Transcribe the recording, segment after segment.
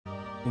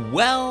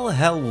Well,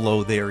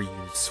 hello there, you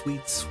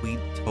sweet, sweet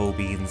toe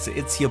beans.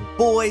 It's your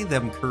boy,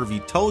 them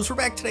curvy toes. We're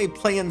back today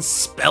playing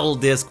Spell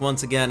Disc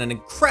once again, an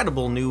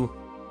incredible new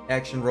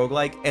action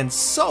roguelike. And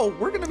so,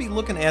 we're going to be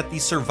looking at the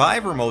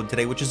Survivor mode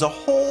today, which is a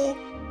whole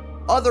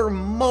other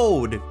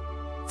mode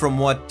from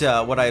what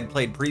I had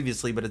played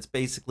previously, but it's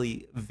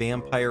basically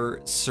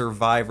Vampire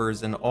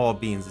Survivors and all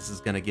beans. This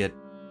is gonna get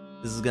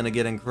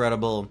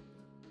incredible.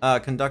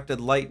 Conducted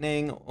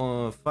lightning,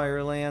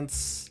 fire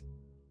lance.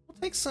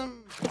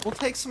 We'll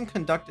take some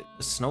conducted.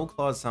 The snow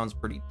claws sounds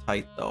pretty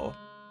tight though.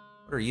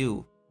 What are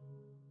you?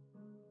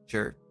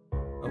 Sure.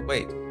 Oh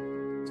wait.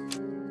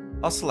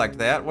 I'll select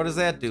that. What does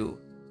that do?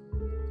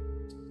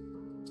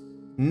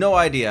 No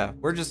idea.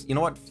 We're just, you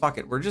know what? Fuck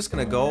it. We're just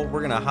gonna go.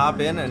 We're gonna hop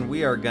in and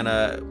we are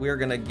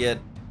gonna get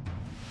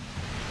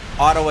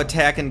auto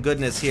attack and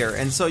goodness here.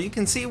 And so you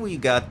can see we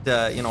got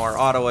you know, our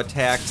auto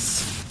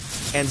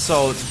attacks. And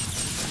so,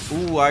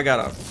 ooh, I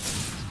gotta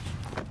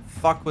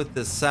fuck with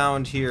the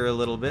sound here a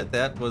little bit.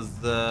 That was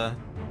how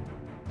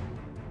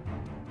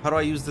do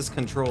I use this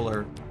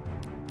controller?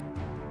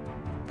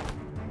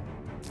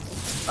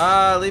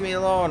 Leave me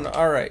alone.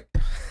 All right.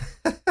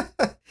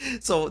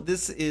 So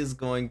this is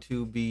going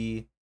to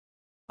be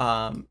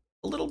a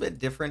little bit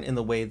different in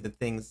the way that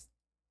things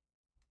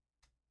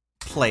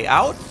play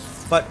out,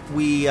 but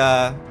we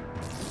at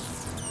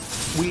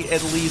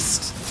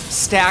least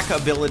stack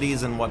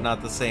abilities and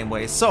whatnot the same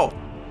way. So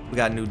we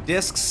got new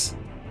discs.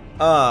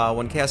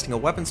 When casting a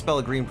weapon spell,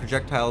 a green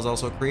projectile is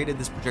also created.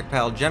 This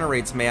projectile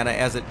generates mana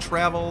as it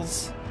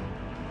travels.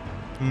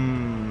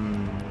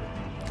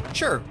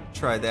 Sure,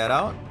 try that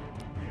out.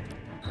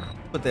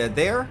 Put that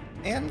there,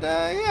 and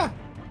yeah.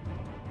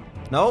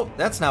 Nope,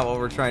 that's not what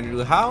we're trying to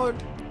do. How,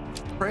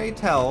 pray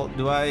tell,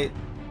 do I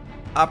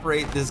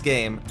operate this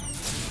game?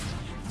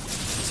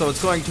 So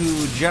it's going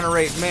to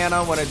generate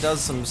mana when it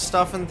does some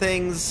stuff and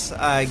things,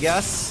 I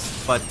guess.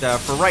 But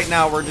for right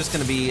now, we're just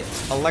going to be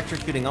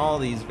electrocuting all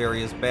these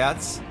various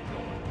bats.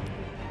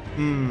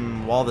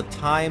 While the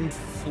time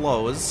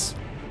flows.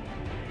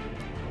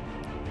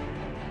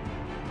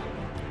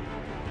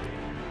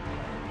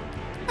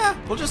 Yeah,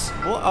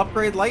 we'll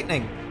upgrade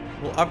lightning.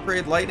 We'll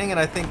upgrade lightning, and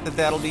I think that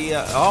that'll be...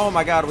 oh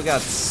my god, we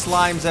got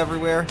slimes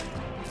everywhere.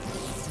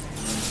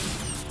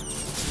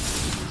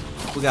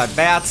 We got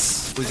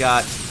bats. We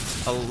got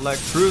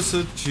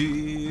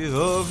electricity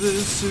of the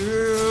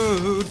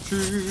city.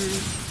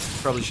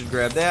 Probably should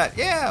grab that.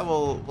 Yeah,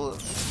 we'll...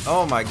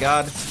 oh my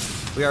god.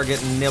 We are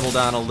getting nibbled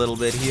on a little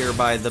bit here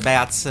by the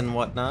bats and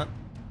whatnot.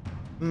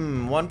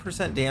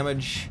 1%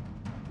 damage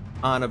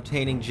on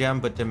obtaining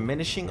gem, but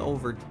diminishing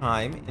over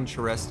time.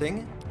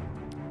 Interesting.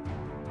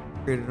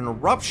 Created an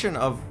eruption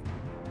of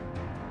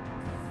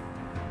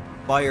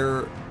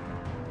fire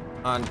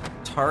on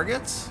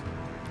targets?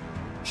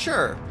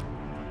 Sure.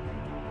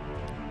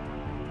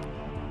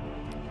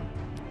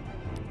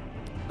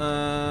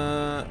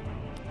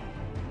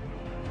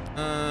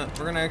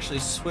 We're gonna actually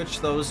switch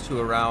those two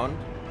around.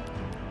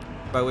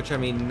 By which I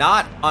mean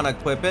not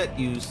unequip it,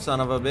 you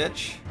son of a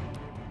bitch.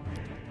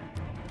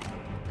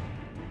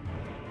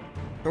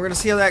 We're gonna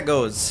see how that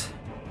goes.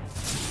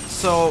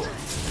 So,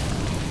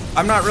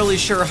 I'm not really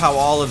sure how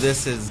all of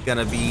this is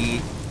gonna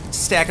be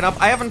stacking up.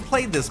 I haven't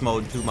played this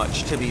mode too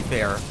much, to be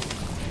fair.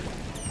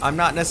 I'm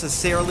not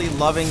necessarily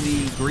loving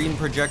the green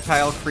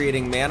projectile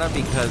creating mana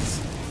because...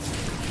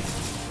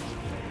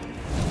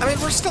 I mean,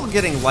 we're still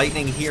getting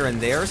lightning here and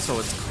there, so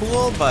it's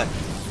cool, but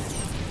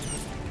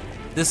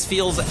this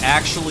feels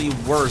actually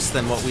worse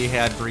than what we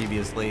had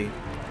previously.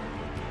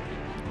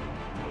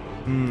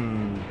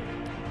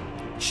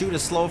 Shoot a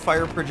slow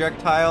fire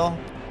projectile.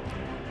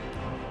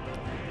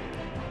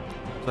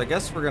 So I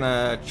guess we're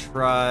gonna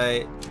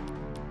try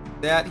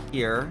that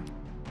here.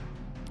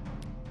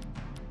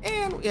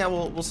 And yeah,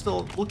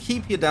 we'll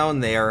keep you down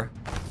there.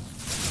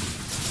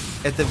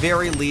 At the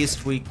very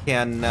least, we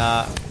can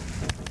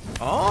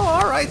oh,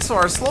 alright, so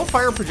our slow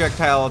fire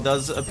projectile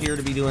does appear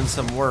to be doing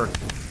some work.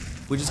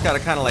 We just gotta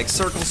kind of like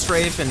circle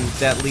strafe, and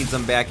that leads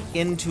them back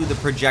into the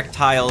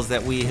projectiles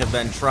that we have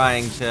been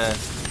trying to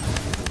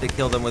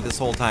kill them with this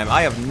whole time.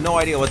 I have no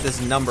idea what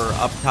this number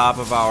up top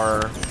of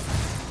our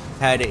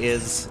head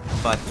is,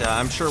 but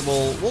I'm sure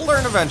we'll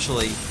learn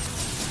eventually.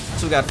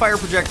 So we got fire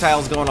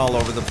projectiles going all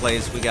over the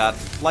place. We got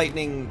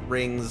lightning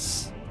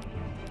rings.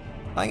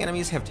 Flying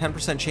enemies have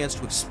 10% chance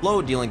to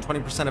explode, dealing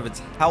 20% of its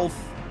health.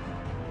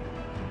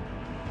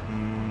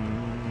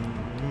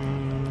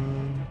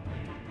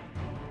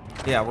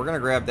 Yeah, we're gonna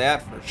grab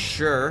that for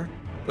sure.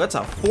 That's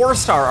a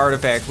 4-star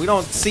artifact. We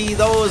don't see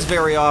those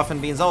very often,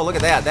 beans. Oh, look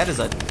at that. That is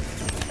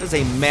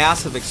a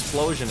massive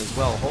explosion as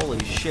well.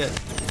 Holy shit.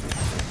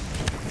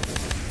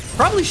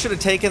 Probably should have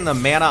taken the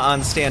mana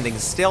on standing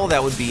still.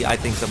 That would be, I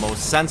think, the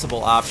most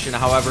sensible option.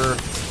 However,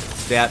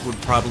 that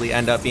would probably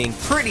end up being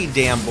pretty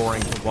damn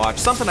boring to watch.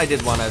 Something I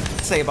did want to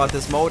say about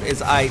this mode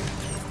is I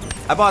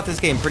bought this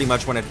game pretty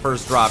much when it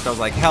first dropped. I was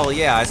like, hell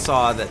yeah, I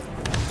saw that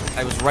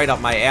I was right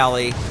up my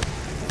alley.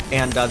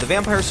 And the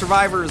Vampire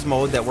Survivors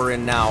mode that we're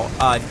in now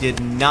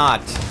did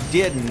not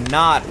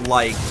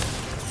like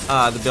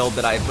the build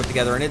that I put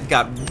together, and it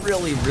got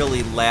really,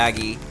 really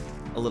laggy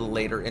a little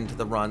later into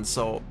the run.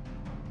 So,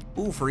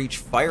 ooh, for each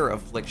fire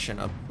affliction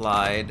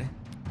applied.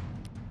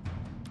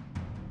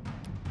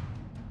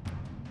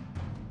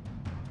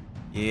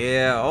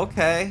 Yeah,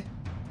 okay.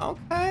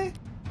 Okay.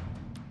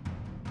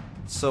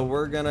 So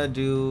we're gonna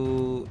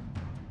do...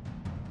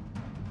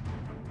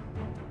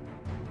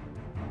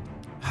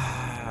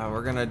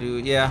 we're gonna do...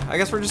 Yeah, I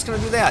guess we're just gonna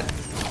do that.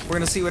 We're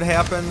gonna see what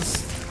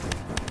happens.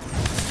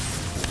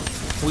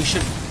 We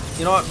should...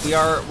 You know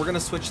what? We're gonna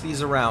switch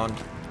these around.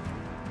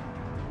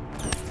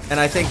 And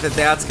I think that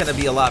that's gonna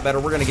be a lot better.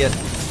 We're gonna get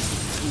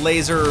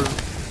laser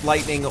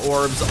lightning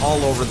orbs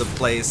all over the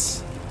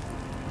place.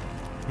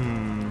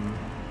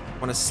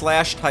 When a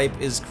slash type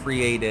is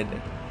created.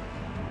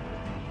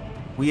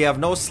 We have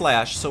no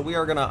slash, so we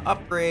are gonna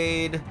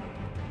upgrade...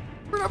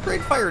 We're gonna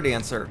upgrade Fire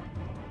Dancer.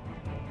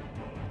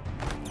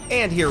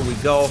 And here we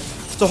go.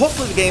 So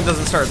hopefully the game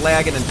doesn't start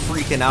lagging and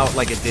freaking out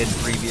like it did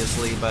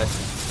previously, but...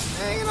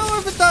 you know,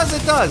 if it does,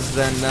 it does.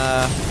 Then,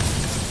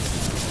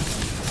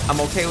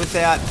 I'm okay with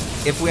that.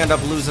 If we end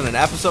up losing an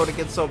episode, it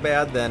gets so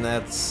bad, then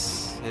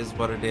is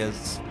what it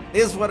is.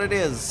 Is what it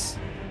is.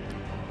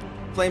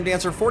 Flame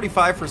Dancer,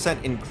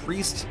 45%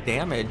 increased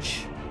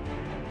damage.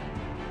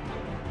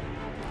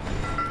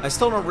 I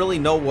still don't really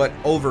know what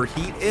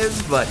overheat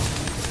is, but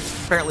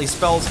apparently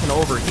spells can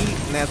overheat,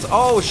 and that's...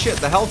 Oh shit,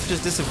 the health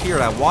just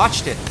disappeared. I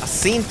watched it. I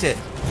seen it.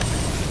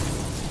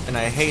 And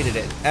I hated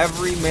it.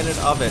 Every minute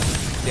of it,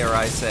 dare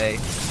I say.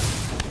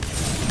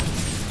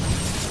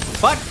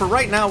 But for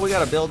right now, we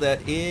got a build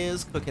that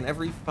is cooking.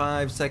 Every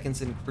 5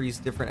 seconds increase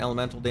different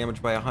elemental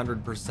damage by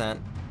 100%.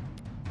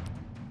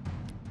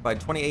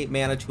 Provide 28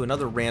 mana to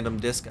another random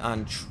disc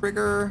on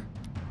trigger.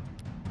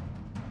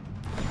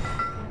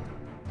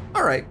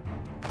 Alright.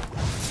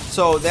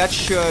 So that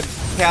should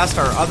cast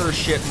our other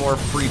shit more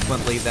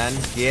frequently then.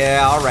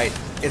 Yeah, alright.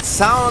 It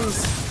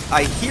sounds...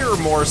 I hear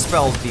more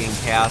spells being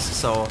cast,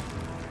 so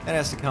that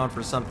has to count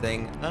for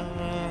something.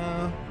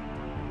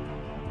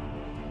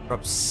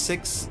 Drop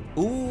 6...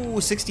 Ooh,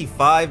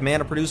 65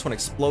 mana produced when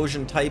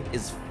explosion type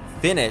is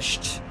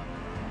finished.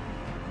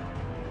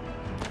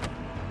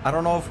 I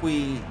don't know if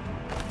we...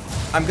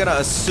 I'm gonna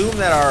assume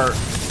that our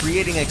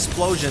creating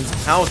explosions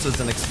counts as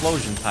an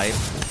explosion type.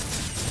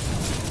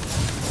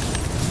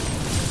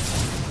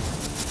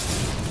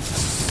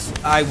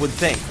 I would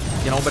think,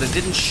 you know, but it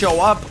didn't show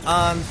up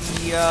on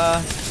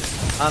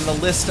the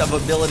list of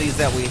abilities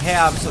that we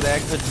have, so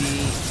that could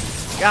be...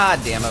 God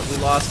damn it, we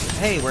lost...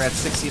 Hey, we're at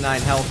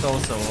 69 health though,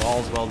 so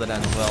all's well that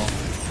ends well.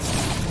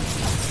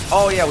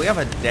 Oh yeah, we have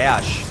a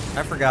dash.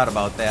 I forgot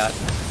about that.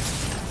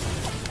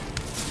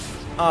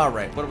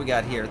 Alright, what do we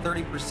got here?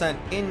 30%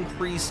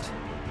 increased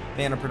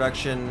mana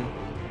production.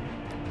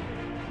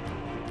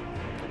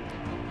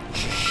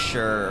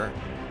 Sure.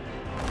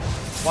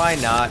 Why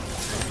not?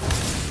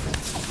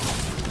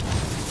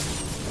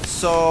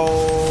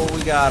 So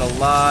we got a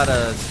lot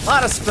of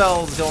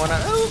spells going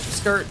on. Oh,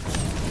 skirt.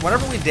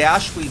 Whenever we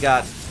dash, we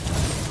got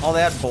all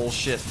that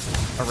bullshit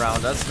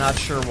around us. Not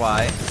sure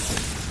why.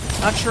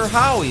 Not sure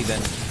how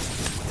even.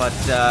 But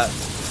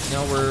you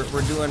know,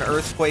 we're doing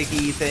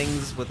earthquakey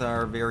things with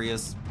our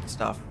various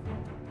stuff.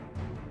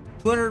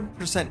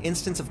 200%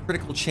 instance of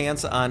critical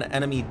chance on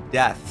enemy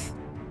death.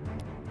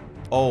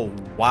 Oh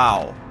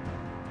wow.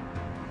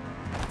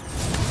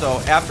 So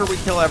after we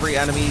kill every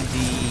enemy,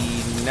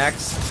 the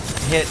next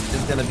hit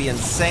is gonna be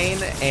insane,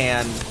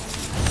 and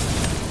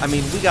I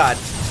mean, we got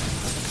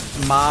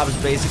mobs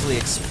basically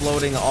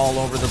exploding all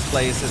over the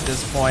place at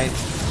this point.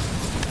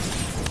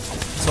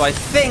 So I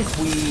think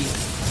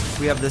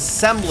we have the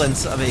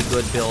semblance of a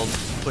good build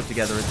put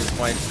together at this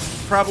point.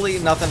 Probably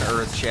nothing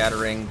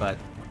earth-shattering, but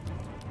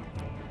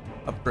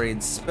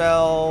upgrade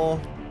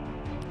spell.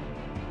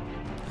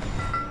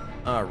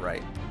 All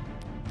right.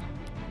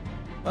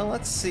 Well,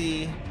 let's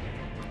see.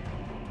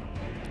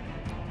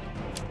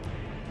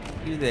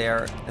 You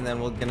there, and then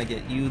we're gonna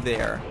get you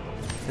there.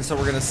 And so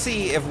we're gonna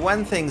see if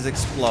when things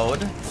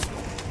explode,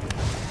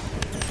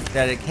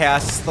 that it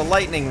casts the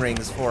lightning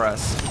rings for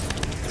us.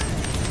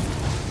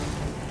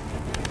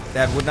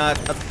 That would not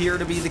appear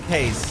to be the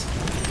case.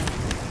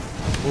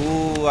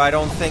 Ooh, I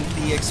don't think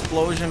the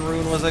explosion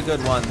rune was a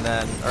good one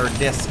then. Or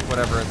disc,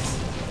 whatever it's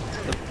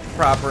the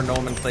proper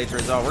nomenclature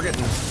is. Oh, we're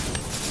getting...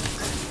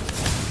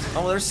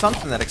 Oh, there's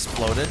something that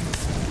exploded.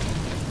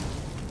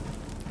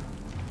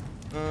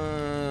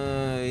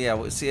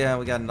 Yeah,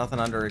 we got nothing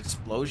under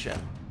explosion.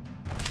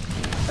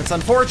 That's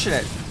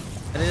unfortunate.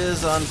 It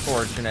is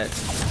unfortunate.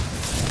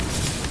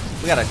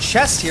 We got a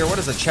chest here. What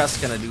is a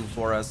chest gonna do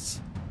for us?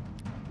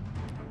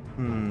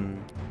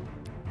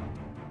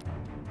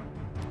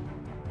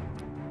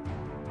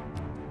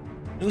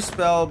 New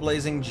spell,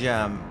 Blazing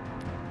Gem.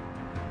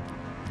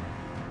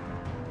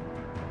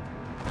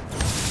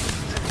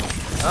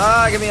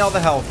 Give me all the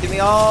health. Give me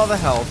all the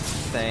health.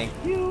 Thank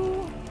you.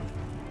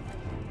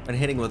 When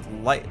hitting with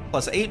light,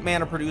 plus 8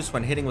 mana produced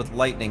when hitting with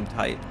lightning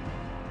type.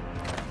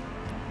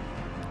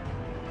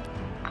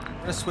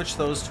 We're gonna switch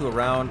those two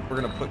around. We're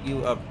gonna put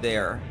you up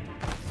there.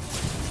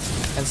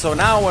 And so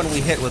now when we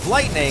hit with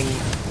lightning,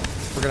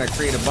 we're gonna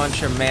create a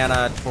bunch of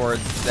mana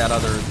towards that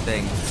other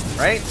thing,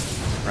 right?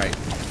 Right.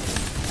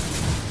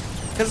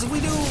 Because we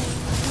do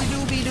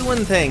be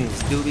doing things.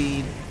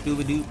 Doobie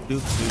doobie doop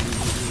doop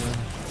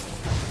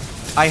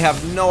doop. I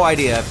have no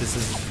idea if this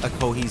is a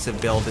cohesive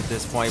build at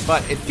this point,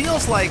 but it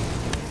feels like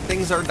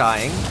things are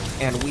dying,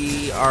 and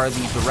we are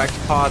the direct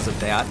cause of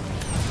that.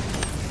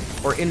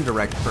 Or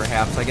indirect,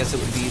 perhaps. I guess it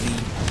would be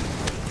the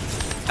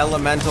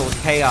elemental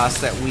chaos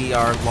that we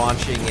are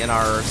launching in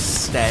our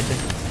stead.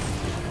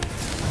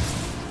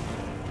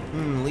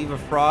 Leave a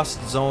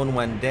frost zone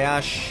when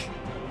dash.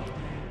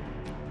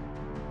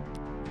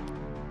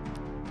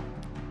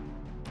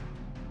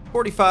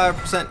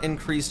 %45%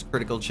 increased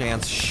critical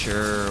chance.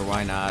 Sure,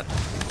 why not?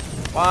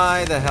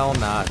 Why the hell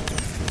not?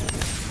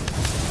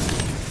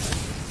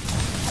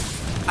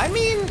 I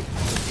mean,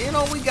 you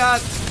know, we got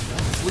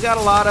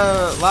a lot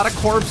of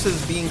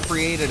corpses being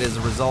created as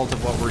a result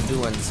of what we're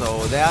doing,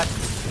 so that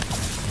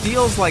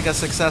feels like a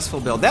successful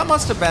build. That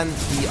must have been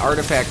the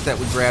artifact that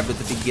we grabbed at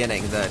the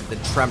beginning, the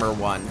tremor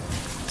one.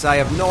 So I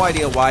have no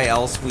idea why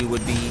else we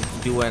would be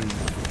doing,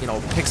 you know,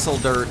 pixel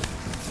dirt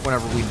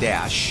whenever we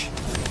dash.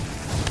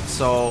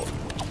 So,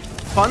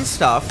 fun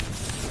stuff.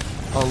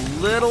 A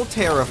little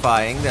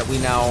terrifying that we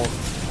now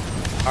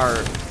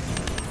are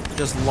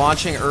just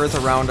launching Earth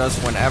around us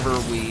whenever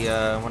we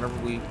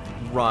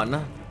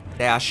run,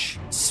 dash,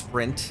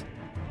 sprint.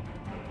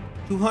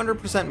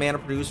 200% mana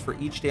produced for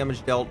each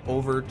damage dealt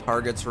over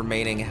target's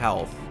remaining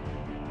health.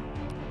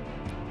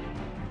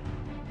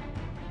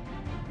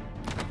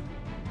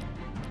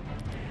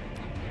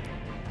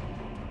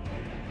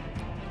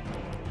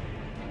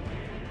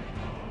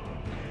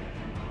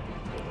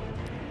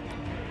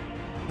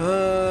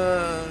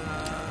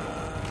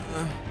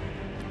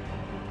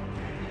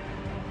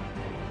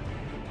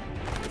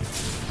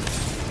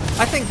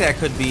 I think that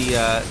could be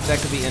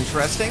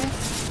interesting.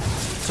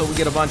 So we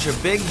get a bunch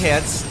of big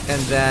hits, and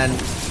then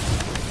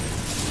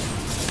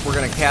we're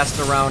gonna cast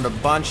around a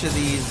bunch of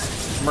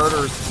these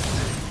murder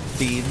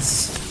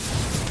beads.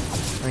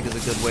 I think is a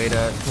good way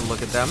to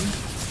look at them.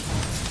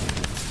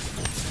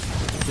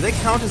 Do they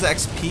count as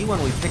XP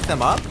when we pick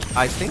them up?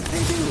 I think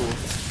they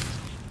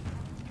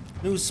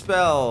do. New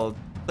spell.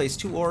 Place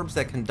 2 orbs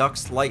that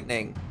conducts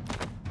lightning.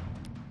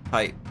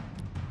 Tight.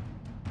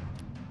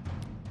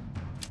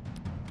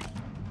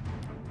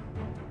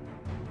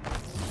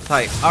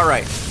 Tight.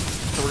 Alright.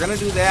 So we're gonna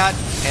do that.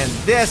 And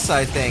this,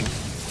 I think.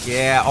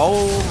 Yeah.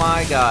 Oh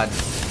my god.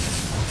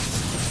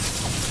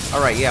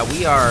 Alright, yeah,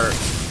 we are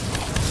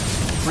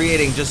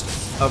creating just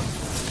a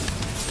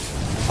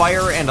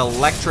fire and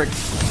electric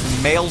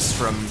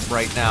maelstrom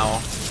right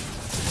now.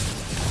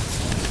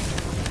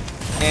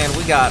 And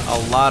we got a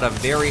lot of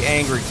very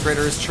angry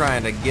critters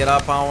trying to get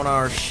up on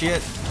our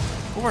shit.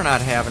 But we're not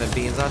having it,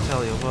 Beans, I'll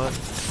tell you what.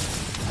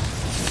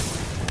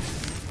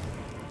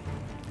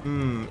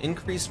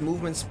 Increased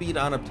movement speed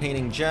on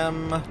obtaining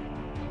gem.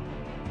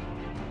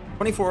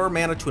 24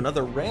 mana to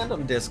another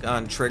random disc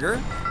on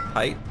trigger.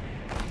 Tight.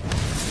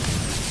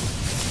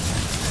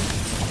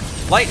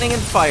 Lightning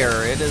and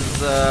fire. It is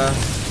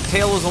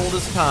tale as old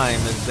as time,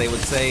 as they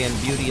would say in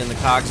Beauty and the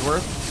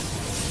Cogsworth.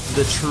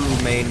 The true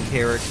main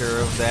character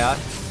of that.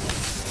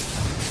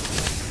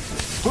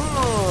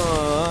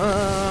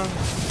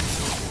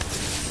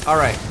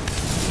 Alright.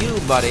 You,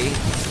 buddy.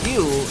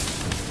 You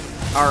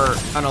are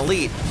an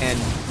elite and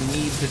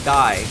need to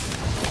die.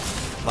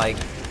 Like,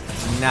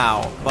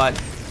 now.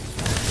 But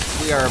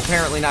we are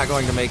apparently not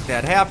going to make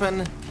that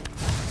happen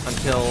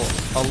until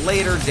a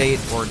later date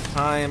or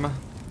time.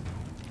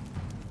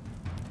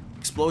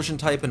 Explosion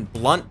type and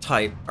blunt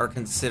type are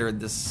considered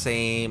the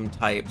same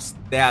types.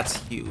 That's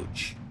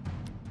huge.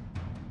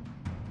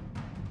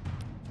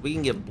 We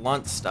can get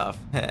blunt stuff.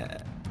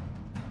 And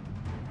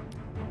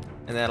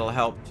that'll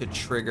help to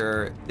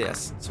trigger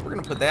this. So we're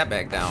gonna put that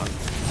back down.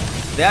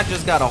 That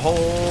just got a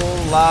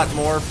whole lot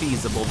more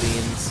feasible,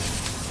 Beans.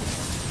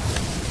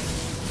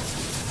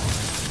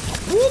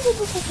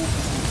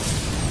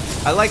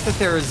 I like that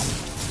there's...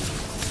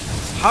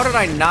 How did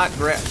I not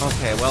grab...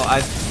 Okay, well,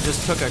 I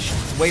just took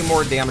way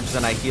more damage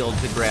than I healed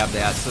to grab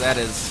that, so that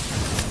is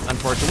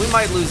unfortunate. We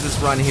might lose this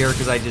run here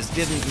because I just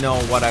didn't know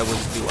what I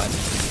was doing.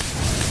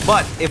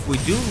 But if we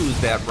do lose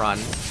that run,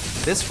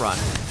 this run,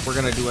 we're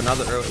gonna do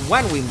another...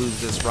 When we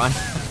lose this run,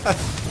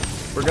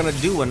 we're gonna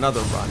do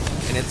another run,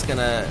 and it's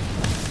gonna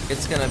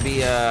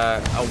be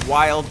a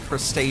wild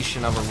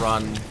crustacean of a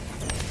run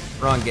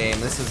game.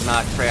 This is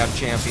not Crab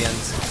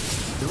Champions.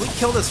 Did we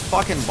kill this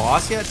fucking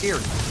boss yet? Dear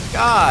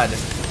God.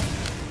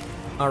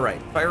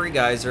 Alright, Fiery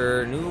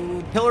Geyser,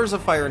 new Pillars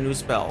of Fire, new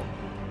spell.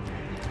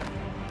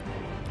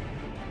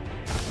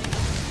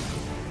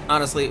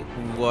 Honestly,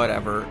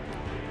 whatever.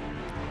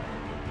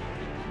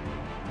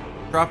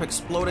 Drop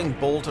exploding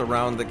bolt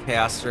around the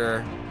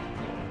caster.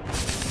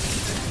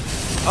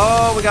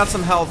 Oh, we got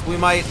some health. We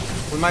might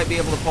be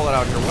able to pull it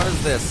out here. What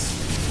is this?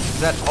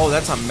 Is that... Oh,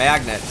 that's a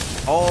magnet.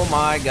 Oh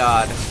my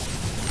god.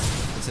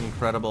 It's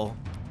incredible.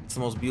 It's the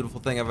most beautiful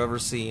thing I've ever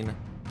seen.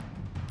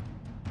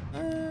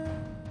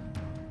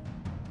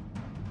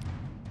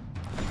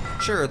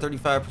 Sure,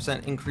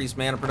 35% increased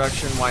mana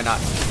production. Why not?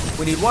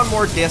 We need one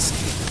more disc,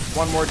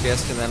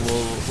 and then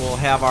we'll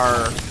have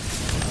our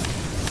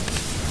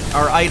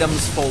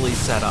items fully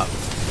set up.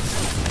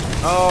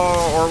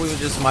 Oh, or we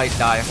just might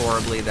die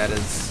horribly. That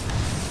is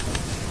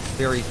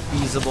very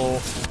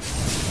feasible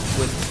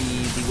with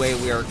the way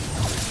we are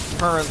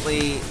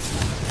currently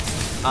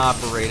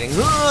operating.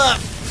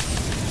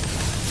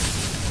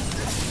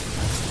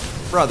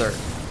 Brother,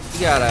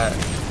 you gotta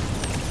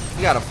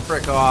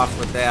frick off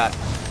with that.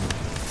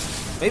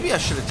 Maybe I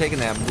should have taken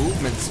that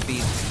movement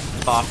speed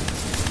buff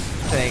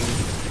thing,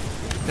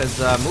 because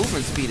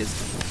movement speed is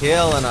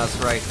killing us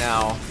right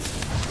now.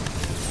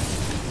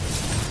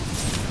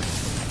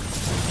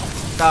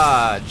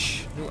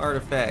 Dodge, new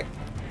artifact,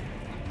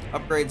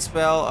 upgrade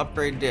spell,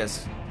 upgrade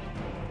disc.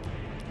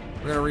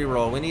 We're gonna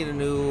reroll. We need a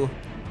new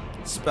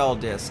spell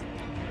disc,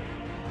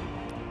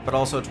 but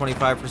also a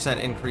 25%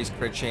 increased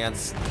crit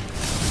chance.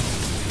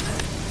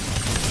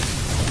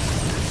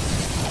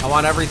 I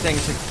want everything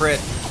to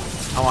crit.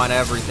 I want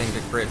everything to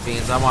crit,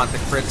 Beans. I want the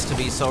crits to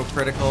be so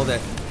critical that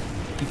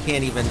you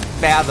can't even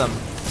fathom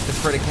the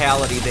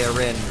criticality they're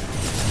in,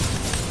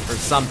 or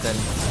something.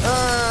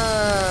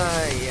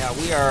 Yeah,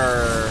 we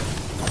are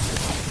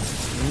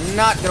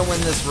not gonna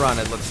win this run,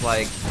 it looks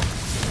like,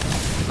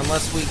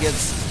 unless we get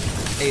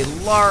a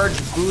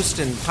large boost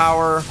in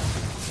power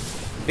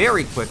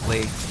very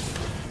quickly.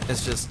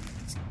 It's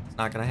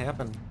not gonna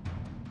happen.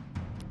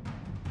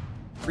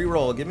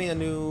 Reroll. Give me a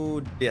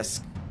new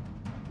disc.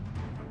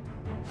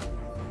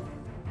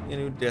 Give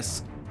me a new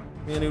disc.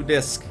 Give me a new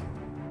disc.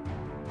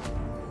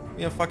 Give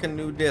me a fucking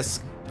new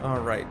disc.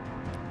 Alright.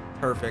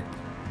 Perfect.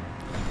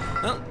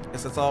 Well,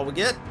 guess that's all we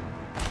get.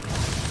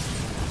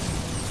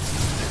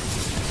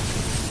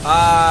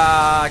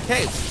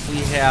 Okay. We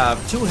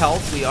have 2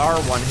 health. We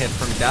are 1 hit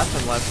from death,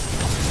 unless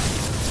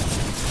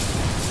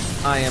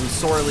I am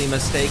sorely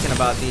mistaken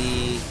about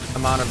the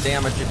amount of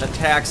damage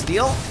attacks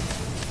deal.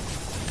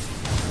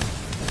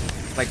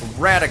 Like,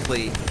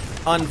 radically,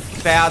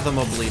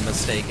 unfathomably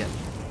mistaken.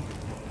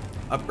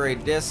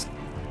 Upgrade disc.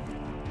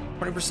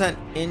 20%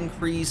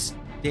 increased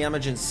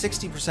damage and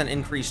 60%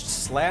 increased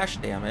slash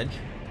damage.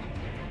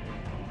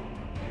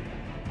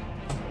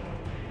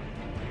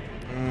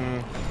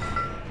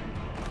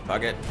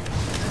 Fuck it.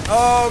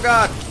 Oh,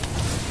 God.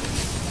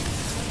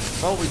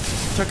 Well, we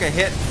took a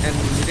hit, and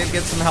we did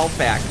get some health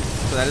back,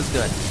 so that is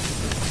good.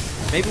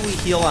 Maybe we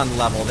heal on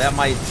level. That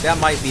might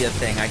be a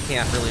thing. I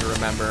can't really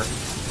remember.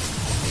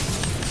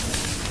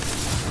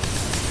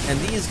 And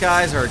these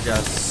guys are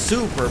just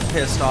super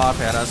pissed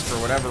off at us for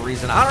whatever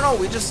reason. I don't know,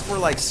 we just were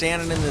like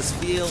standing in this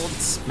field,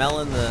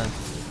 smelling the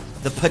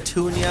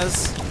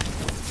petunias,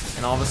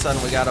 and all of a sudden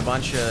we got a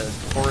bunch of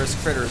forest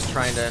critters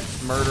trying to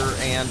murder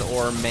and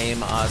or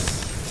maim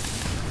us.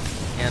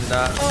 And,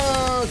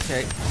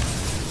 okay.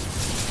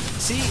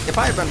 See, if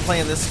I had been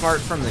playing this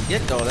smart from the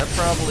get-go, this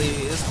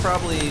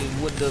probably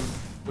would have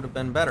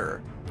been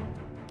better.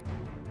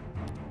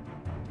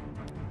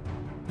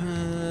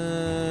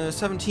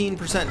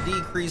 17%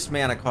 decreased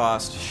mana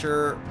cost.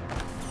 Sure,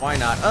 why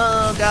not?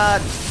 Oh,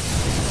 God.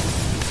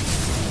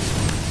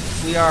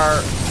 We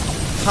are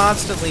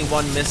constantly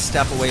 1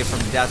 misstep away from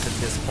death at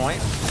this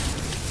point.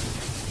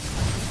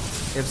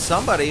 If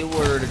somebody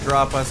were to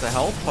drop us a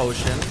health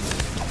potion,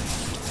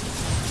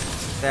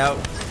 that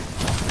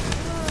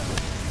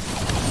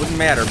wouldn't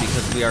matter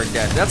because we are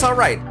dead. That's all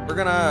right. We're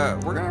gonna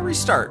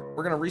restart.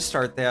 We're gonna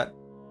restart that.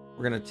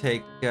 We're gonna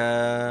take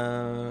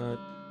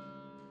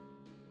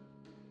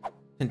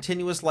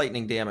continuous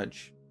lightning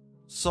damage.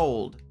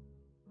 Sold.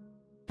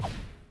 How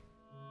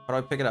do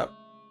I pick it up?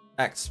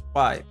 X,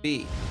 Y,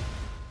 B,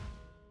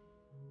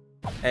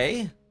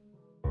 A.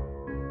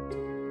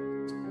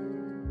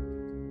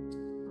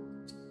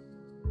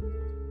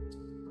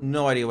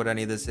 No idea what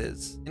any of this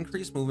is.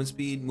 Increased movement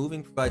speed.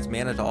 Moving provides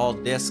mana to all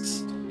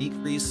discs.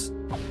 Decrease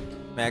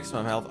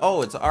maximum health.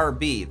 Oh, it's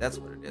RB. That's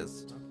what it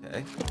is.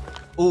 Okay.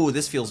 Ooh,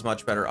 this feels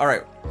much better. All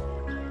right.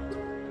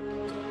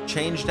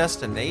 Change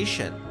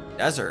destination.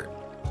 Desert.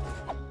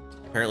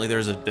 Apparently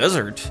there's a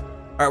desert.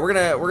 All right, we're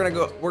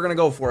gonna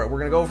go for it. We're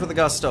gonna go for the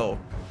gusto.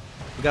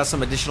 We got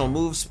some additional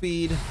move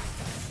speed,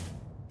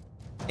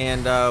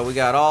 and we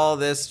got all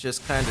this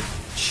just kind of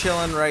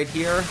chilling right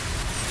here.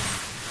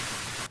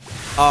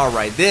 All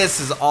right, this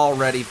is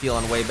already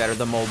feeling way better.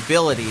 The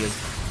mobility is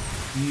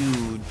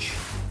huge,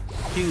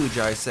 huge,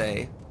 I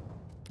say.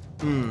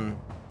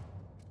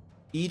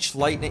 Each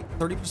lightning,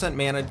 30%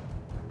 mana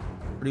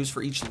produced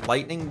for each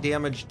lightning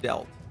damage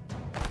dealt.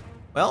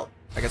 Well,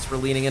 I guess we're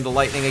leaning into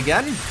lightning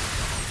again.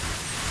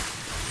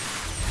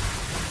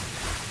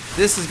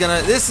 This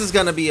is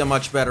gonna be a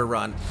much better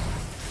run.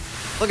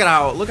 Look at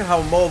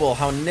how mobile,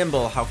 how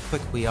nimble, how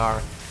quick we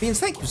are. Beans,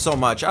 thank you so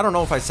much. I don't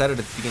know if I said it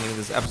at the beginning of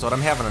this episode.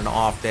 I'm having an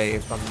off day,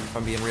 if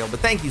I'm being real.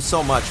 But thank you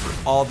so much for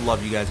all the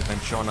love you guys have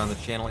been showing on the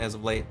channel as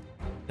of late.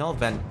 Y'all have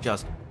been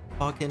just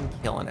fucking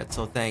killing it,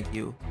 so thank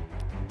you.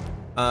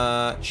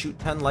 Shoot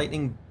 10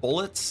 lightning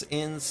bullets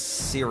in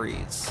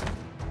series.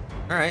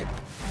 All right.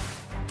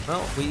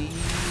 Well, we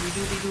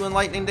do be doing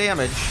lightning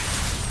damage.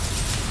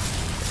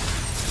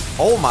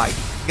 Oh my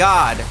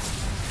god.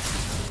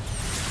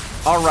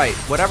 Alright,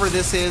 whatever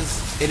this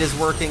is, it is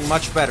working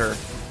much better.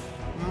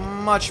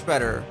 Much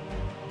better.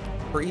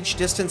 For each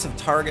distance of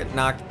target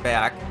knocked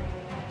back,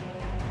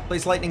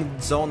 place lightning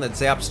zone that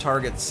zaps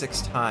target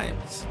 6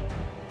 times.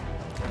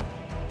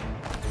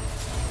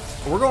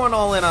 We're going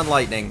all in on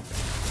lightning.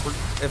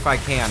 If I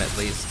can, at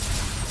least.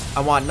 I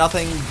want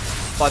nothing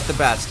but the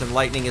best, and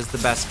lightning is the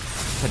best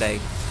today.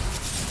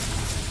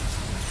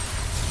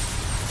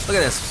 Look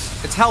at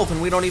this. It's health,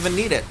 and we don't even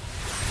need it.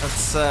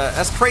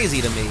 That's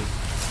crazy to me.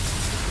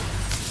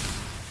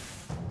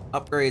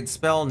 Upgrade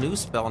spell, new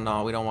spell.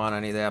 No, we don't want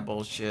any of that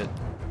bullshit.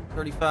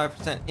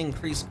 35%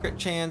 increased crit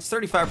chance,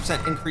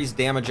 35% increased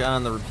damage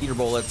on the repeater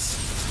bullets.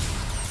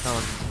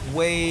 Sounds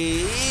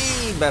way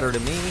better to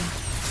me.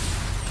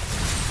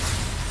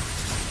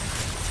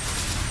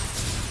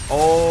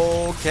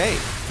 Okay,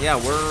 yeah,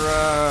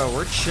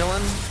 we're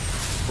chilling,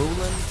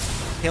 fooling,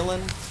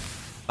 killing,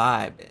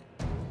 vibing.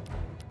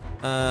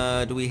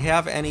 Do we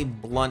have any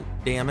blunt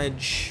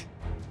damage?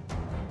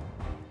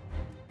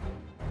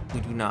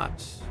 We do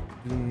not.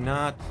 Do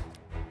not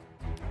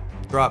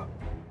drop.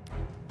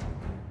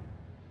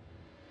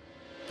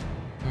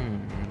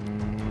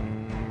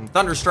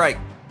 Thunder Strike.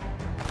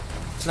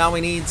 So now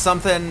we need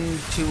something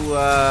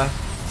to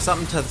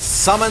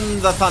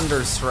summon the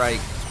Thunder Strike.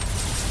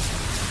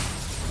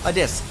 A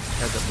disc,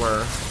 as it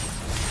were.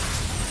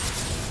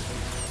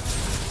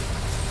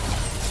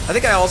 I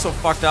think I also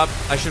fucked up.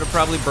 I should have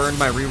probably burned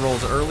my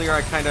rerolls earlier.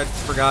 I kind of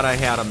forgot I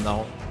had them,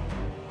 though.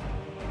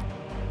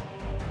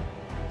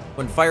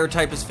 When fire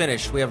type is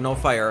finished, we have no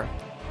fire.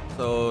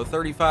 So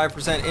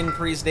 35%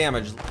 increased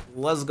damage.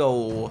 Let's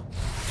go.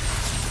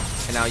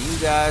 And now you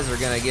guys are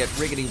gonna get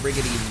riggedy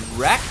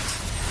wrecked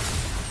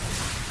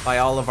by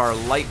all of our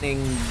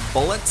lightning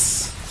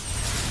bullets.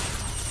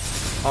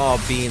 Oh,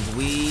 beans,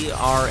 we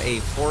are a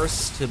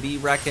force to be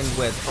reckoned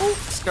with. Oh,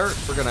 skirt,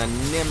 we're gonna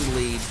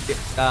nimbly dip,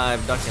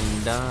 dive, duck,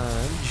 and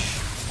dodge.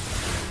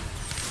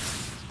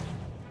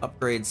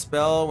 Upgrade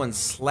spell when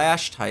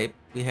slash type.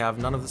 We have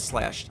none of the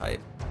slash type.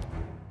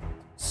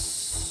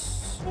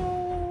 So,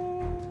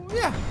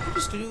 yeah,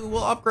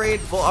 we'll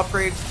upgrade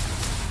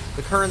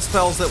the current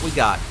spells that we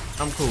got.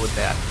 I'm cool with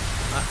that.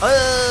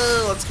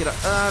 Let's get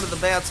out of the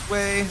bat's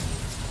way.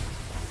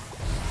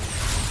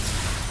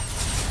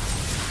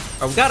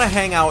 We gotta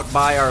hang out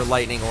by our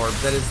lightning orb.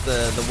 That is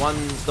the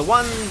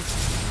one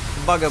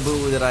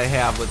bugaboo that I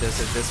have with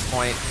this at this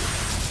point.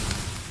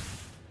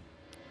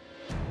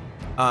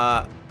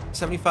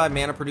 75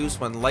 mana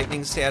produced when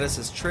lightning status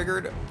is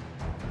triggered.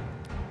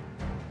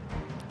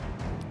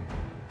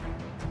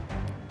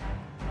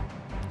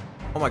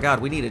 Oh my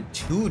god, we needed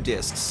 2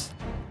 discs.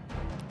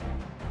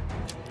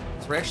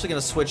 So we're actually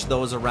gonna switch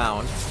those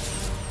around.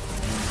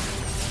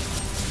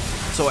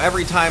 So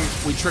every time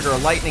we trigger a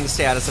lightning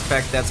status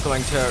effect, that's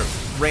going to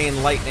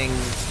rain lightning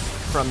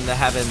from the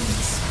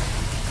heavens.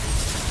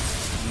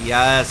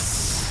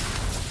 Yes!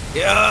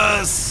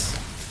 Yes!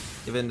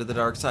 Give in to the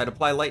dark side.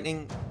 Apply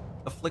lightning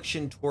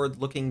affliction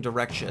toward looking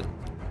direction.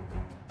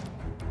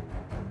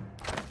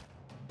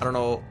 I don't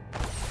know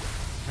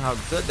how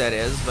good that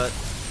is, but...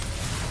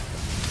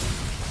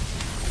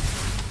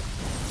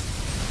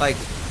 like...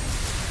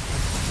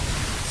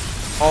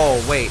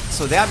 oh, wait.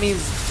 So that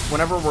means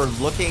whenever we're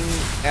looking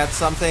at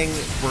something,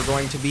 we're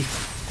going to be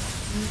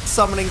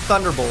summoning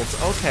thunderbolts.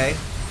 Okay.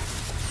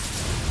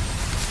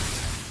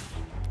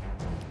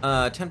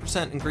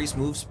 10% increased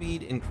move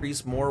speed,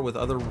 increase more with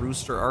other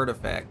rooster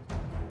artifact.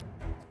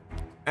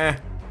 We're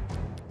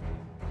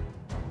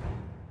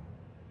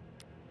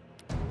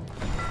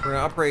gonna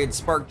upgrade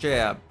Spark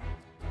Jab.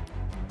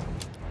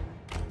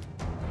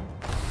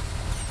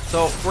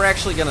 So we're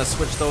actually gonna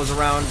switch those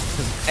around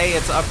because A,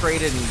 it's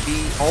upgraded, and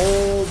B,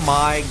 oh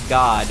my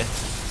god.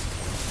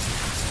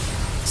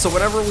 So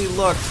whenever we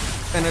look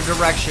in a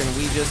direction,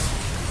 we just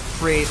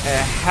create a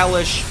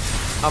hellish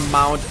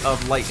amount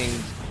of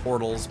lightning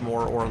portals,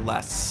 more or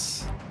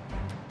less.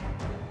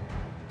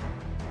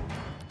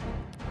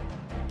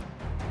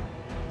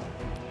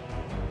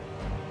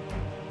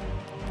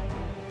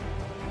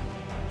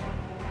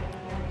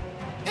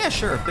 Yeah,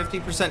 sure,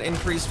 50%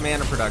 increased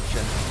mana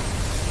production.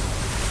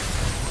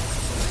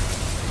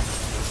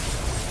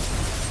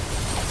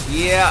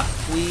 Yeah,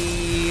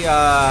 we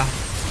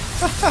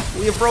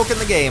have broken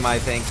the game, I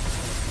think.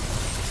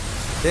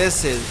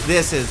 This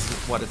is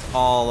what it's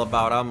all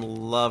about. I'm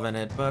loving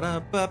it.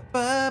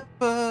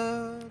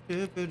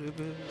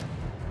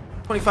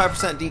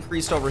 25%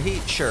 decreased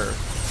overheat, sure.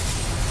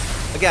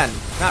 Again,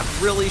 not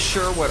really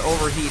sure what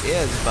overheat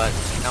is, but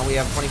now we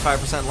have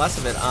 25% less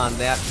of it on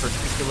that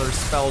particular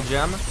spell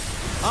gem.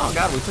 Oh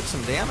god, we took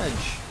some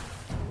damage.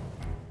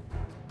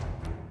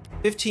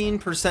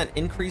 15%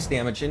 increased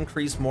damage,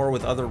 increase more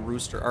with other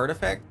rooster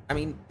artifact. I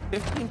mean,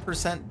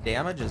 15%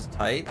 damage is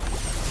tight.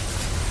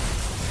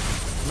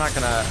 I'm not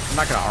gonna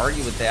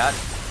argue with that.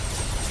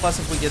 Plus,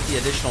 if we get the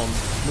additional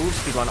move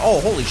speed one,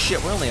 oh holy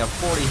shit, we only have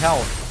 40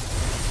 health.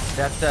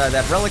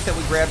 That relic that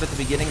we grabbed at the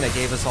beginning that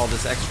gave us all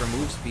this extra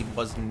move speed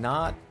was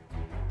not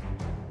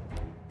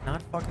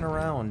fucking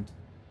around.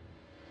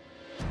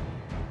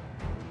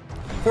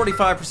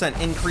 45%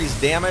 increased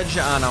damage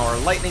on our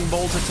lightning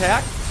bolt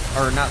attack.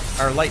 Or not,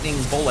 our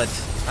lightning bullet.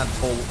 Not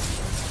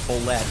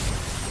bullet.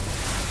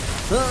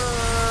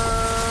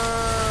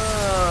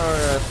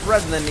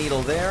 Threading the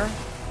needle there.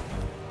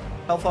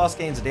 Health loss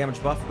gains a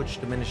damage buff, which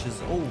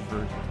diminishes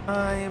over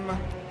time.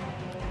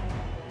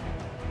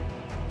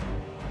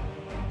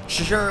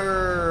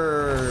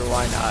 Sure,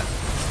 why not?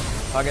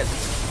 Fuck it.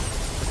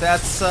 If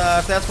that's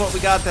what we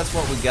got, that's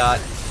what we got.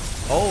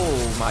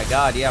 Oh my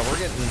god, yeah, we're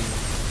getting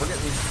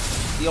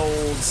the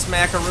old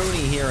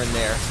smackaroony here and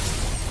there.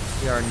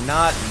 We are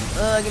not.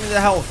 Give me the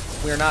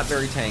health. We are not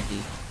very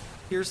tanky.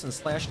 Pierce and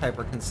slash type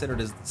are considered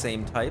as the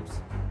same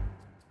types.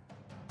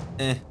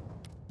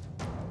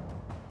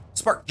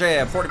 Spark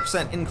Jab,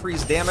 40%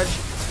 increased damage.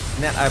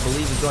 And that, I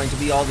believe, is going to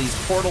be all these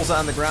portals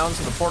on the ground.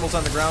 So the portals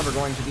on the ground are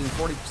going to do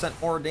 40%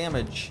 more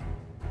damage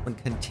when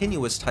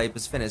continuous type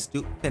is finished.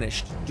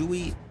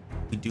 We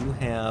do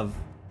have...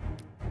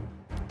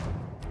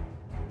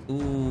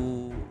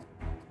 Ooh.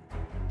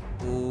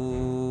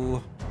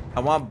 I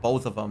want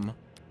both of them.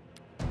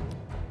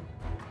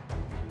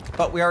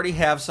 But we already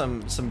have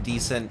some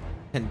decent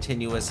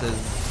continuouses.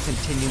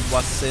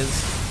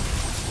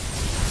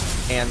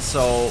 And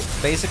so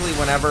basically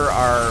whenever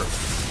our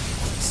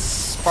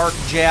Spark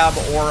Jab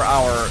or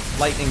our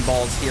lightning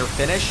bolts here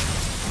finish,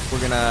 we're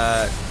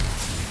gonna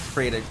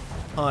create a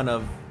ton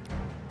of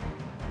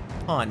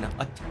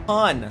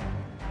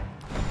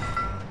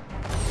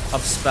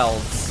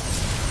spells.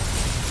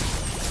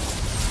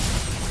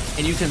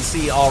 And you can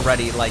see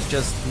already, like,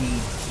 just the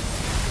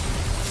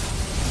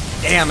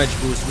damage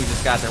boost we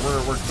just got there.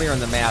 We're clearing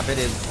the map. It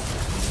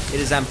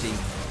is empty,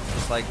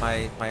 just like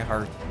my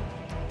heart.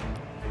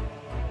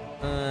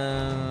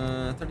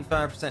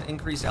 35%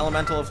 increased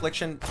elemental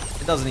affliction.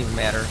 It doesn't even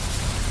matter.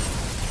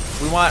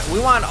 We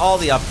want all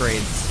the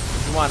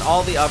upgrades. We want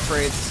all the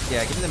upgrades.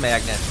 Yeah, give me the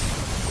magnet.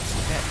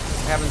 Okay,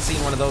 I haven't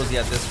seen one of those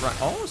yet this run.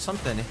 Oh,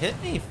 something hit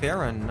me.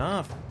 Fair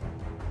enough.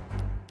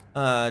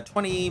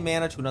 20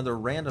 mana to another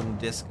random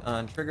disc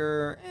on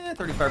trigger.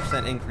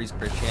 35% increased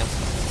crit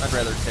chance. I'd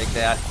rather take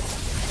that.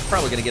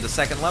 Probably gonna get a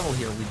second level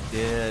here. We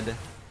did.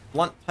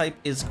 Blunt type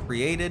is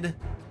created.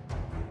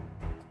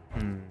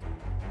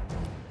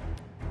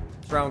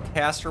 Surround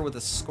caster with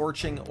a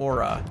scorching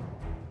aura.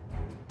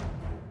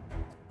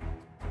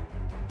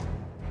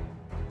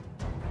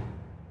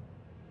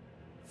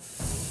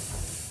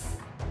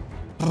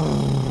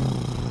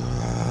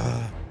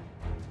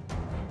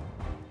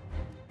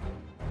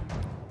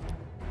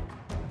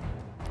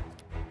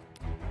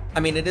 I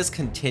mean, it is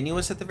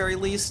continuous at the very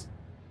least,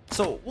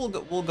 so we'll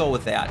go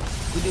with that.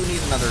 We do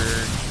need another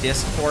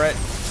disc for it,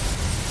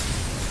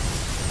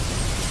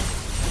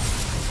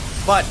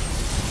 but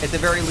at the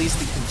very least,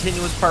 the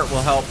continuous part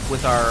will help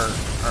with our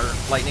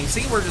lightning.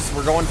 See, we're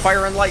going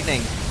fire and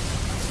lightning.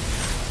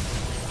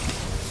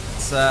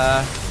 It's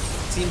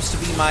seems to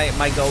be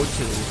my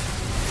go-to.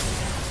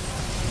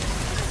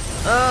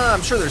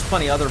 I'm sure there's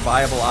plenty other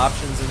viable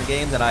options in the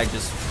game that I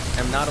just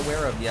am not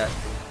aware of yet.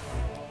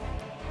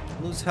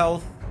 Lose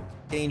health.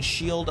 Gain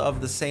shield of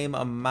the same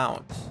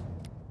amount.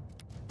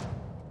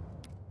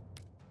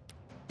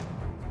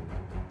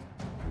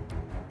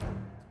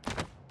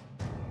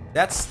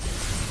 That's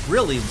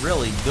really,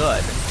 really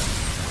good.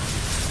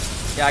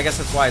 Yeah, I guess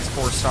that's why it's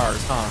 4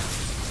 stars, huh?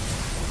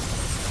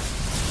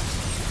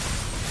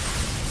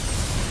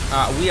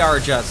 We are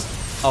just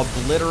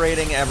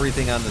obliterating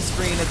everything on the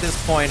screen at this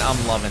point.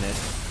 I'm loving it.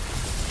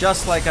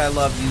 Just like I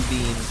love you,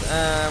 beans.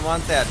 I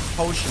want that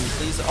potion,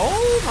 please.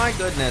 Oh my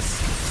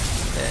goodness.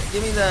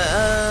 Give me the,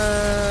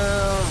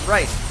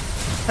 right.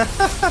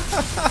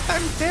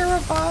 I'm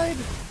terrified.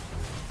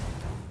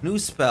 New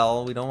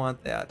spell, we don't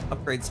want that.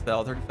 Upgrade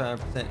spell,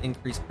 35%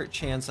 increased crit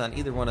chance on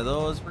either one of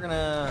those. We're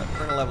gonna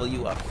level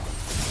you up.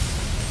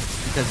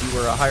 Because you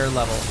were a higher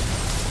level.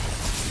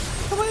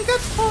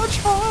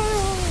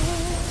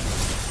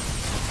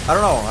 I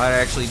don't know, I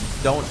actually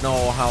don't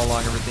know how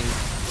long everything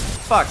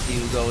fuck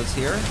you goes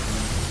here.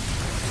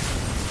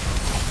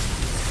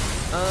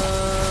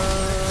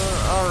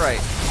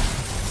 Alright.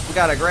 We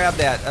gotta grab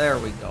that. There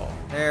we go.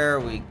 There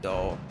we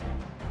go.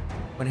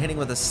 When hitting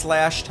with a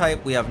slash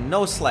type, we have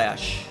no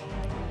slash.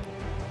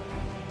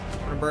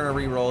 We're gonna burn a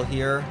reroll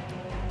here.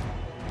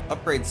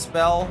 Upgrade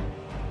spell.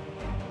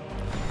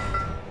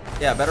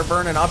 Yeah, better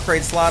burn an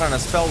upgrade slot on a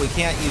spell we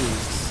can't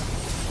use.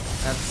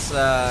 That's,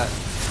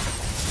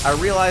 I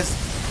realized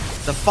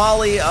the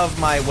folly of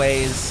my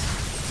ways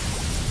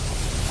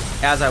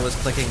as I was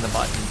clicking the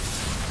button.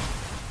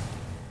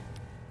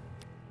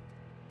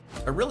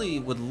 I really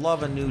would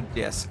love a new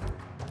disc.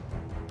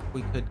 If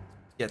we could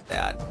get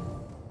that.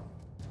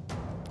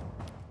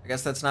 I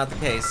guess that's not the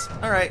case.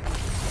 Alright.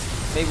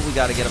 Maybe we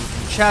gotta get them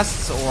from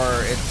chests,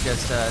 or it's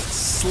just a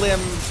slim,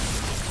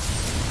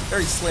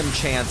 very slim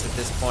chance at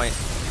this point.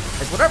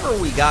 Like, whatever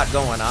we got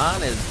going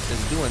on is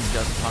doing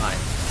just fine.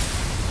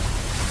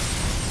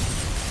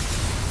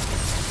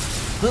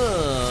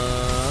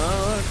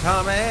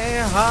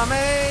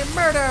 Kamehame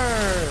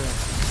murder!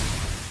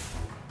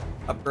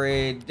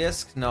 Upgrade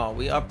disc? No,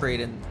 we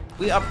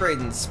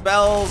upgrading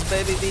spells,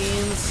 baby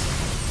beans.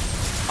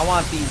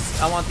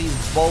 I want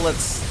these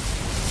bullets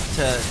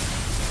to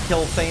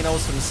kill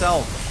Thanos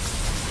himself.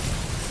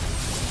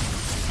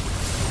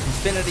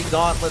 Infinity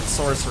Gauntlet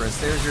Sorceress.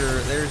 There's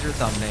your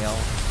thumbnail.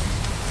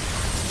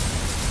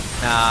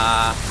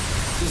 Nah,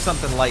 do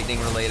something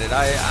lightning related.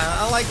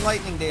 I like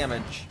lightning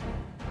damage.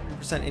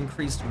 3%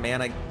 increased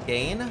mana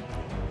gain.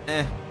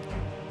 Eh.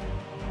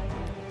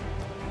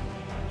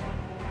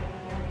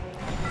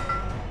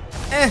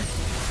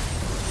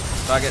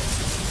 Fuck it.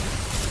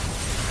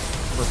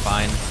 We're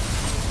fine.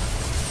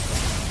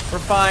 We're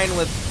fine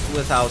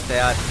without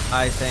that,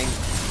 I think.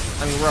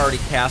 I mean, we're already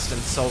casting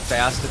so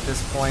fast at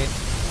this point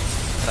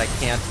that I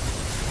can't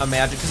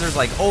imagine, because there's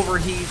like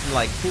overheat and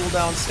like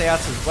cooldown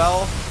stats as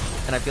well,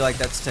 and I feel like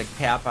that's to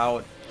cap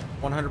out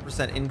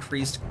 100%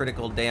 increased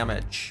critical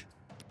damage.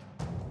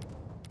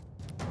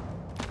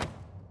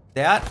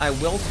 That I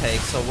will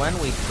take, so when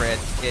we crit,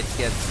 it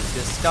gets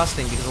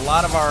disgusting, because a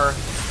lot of our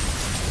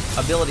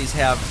abilities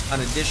have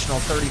an additional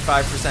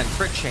 35%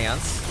 crit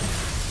chance.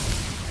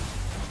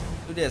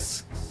 Do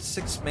this.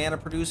 6 mana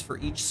produced for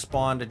each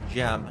spawned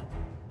gem.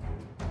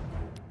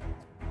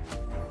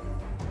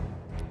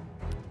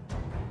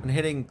 When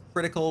hitting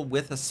critical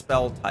with a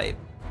spell type.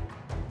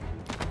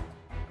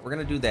 We're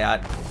gonna do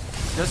that.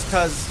 Just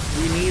because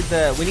we need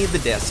the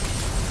disc.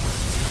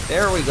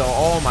 There we go.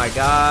 Oh my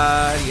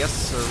god. Yes,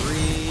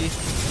 sirree.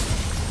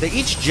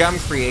 Each gem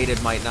created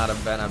might not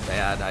have been a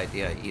bad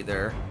idea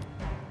either.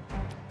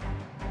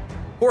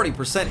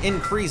 40%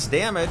 increased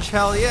damage.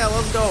 Hell yeah,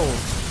 let's go.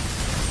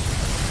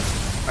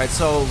 Alright,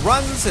 so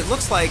runs, it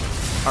looks like,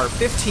 are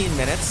 15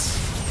 minutes.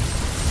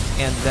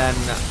 And then,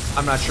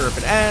 I'm not sure if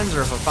it ends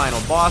or if a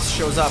final boss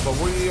shows up, but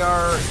we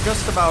are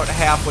just about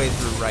halfway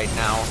through right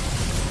now.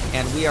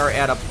 And we are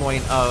at a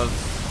point of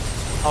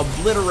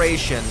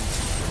obliteration.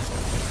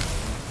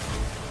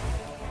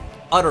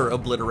 Utter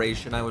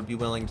obliteration, I would be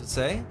willing to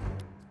say.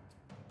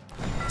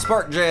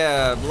 Spark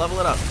Jab, level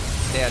it up,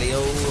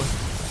 daddy-o.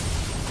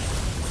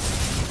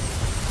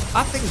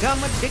 I think I'm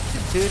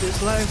addicted to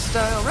this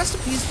lifestyle. Rest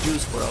in peace,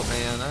 Juice WRLD,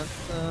 man. That's,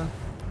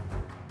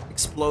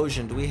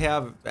 explosion. Do we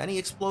have any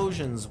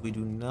explosions? We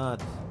do not.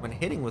 When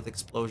hitting with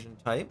explosion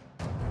type.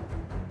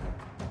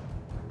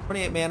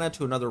 28 mana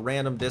to another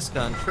random disc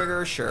on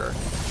trigger, sure.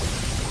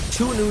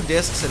 2 new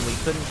discs and we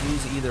couldn't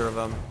use either of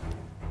them.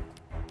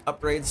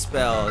 Upgrade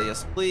spell,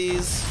 yes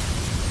please.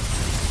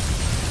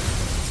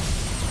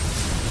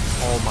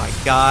 Oh my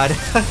god.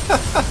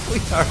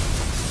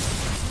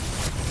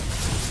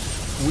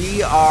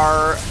 We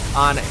are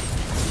on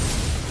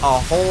a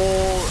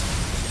whole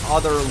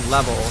other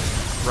level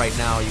right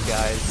now, you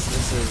guys.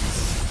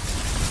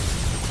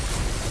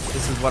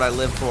 This is what I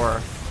live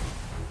for.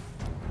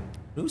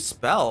 New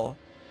spell.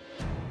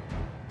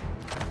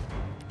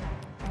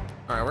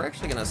 Alright, we're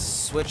actually gonna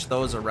switch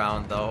those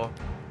around though.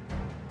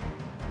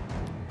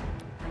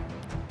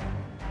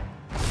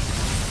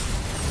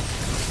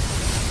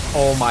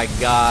 Oh my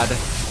god.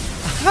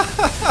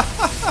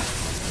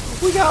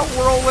 We got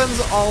whirlwinds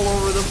all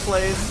over the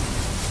place.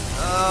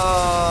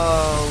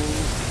 Oh,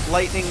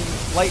 lightning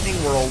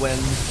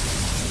whirlwind.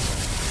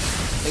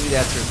 Maybe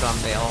that's your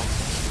thumbnail.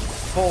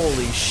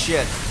 Holy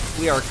shit.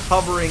 We are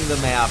covering the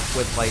map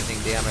with lightning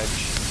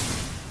damage.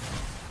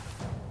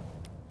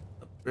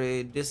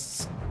 Upgrade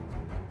this.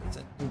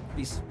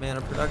 Increased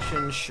mana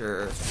production,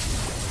 sure.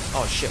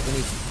 Oh shit, we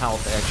need some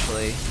health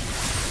actually.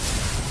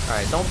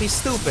 Alright, don't be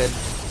stupid.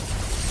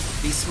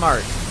 Be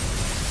smart.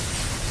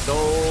 Go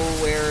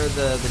where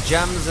the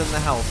gems and the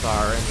health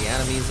are, and the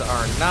enemies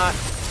are not.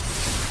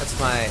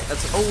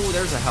 Oh,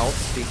 there's a health,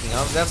 speaking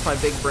of. That's my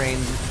big brain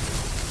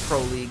Pro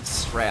League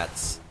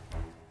strats.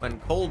 When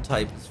cold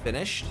type is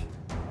finished,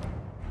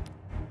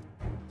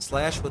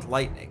 slash with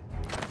lightning.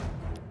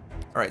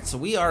 Alright, so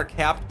we are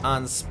capped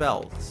on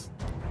spells.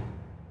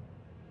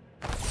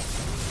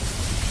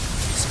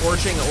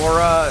 Scorching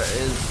Aura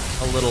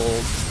is a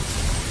little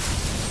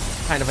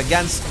kind of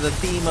against the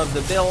theme of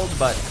the build,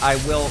 but I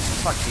will,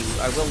 fuck you,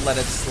 I will let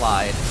it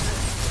slide.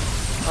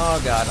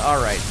 Oh god,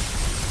 alright.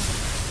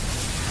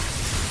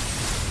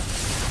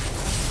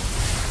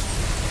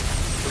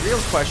 The real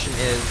question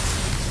is,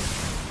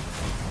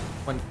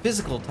 when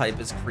physical type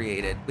is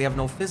created, we have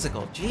no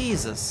physical.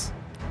 Jesus.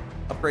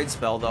 Upgrade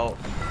spell, though.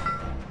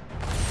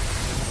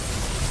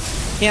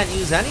 Can't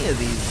use any of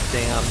these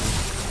damn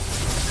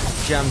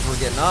gems we're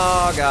getting.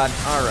 Oh god,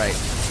 alright.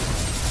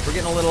 We're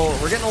getting a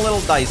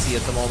little dicey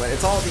at the moment.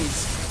 It's all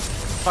these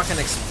fucking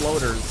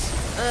exploders.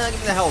 Give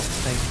me the health,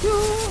 thank you.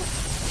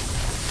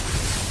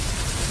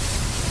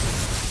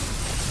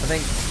 I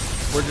think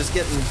we're just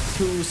getting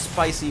too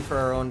spicy for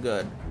our own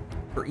good.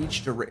 For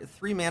each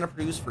 3 mana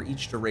produced for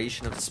each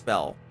duration of the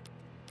spell.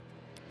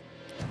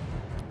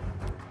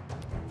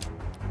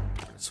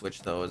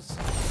 Switch those.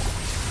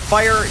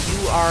 Fire,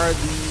 you are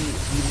the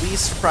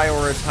least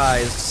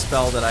prioritized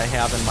spell that I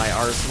have in my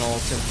arsenal,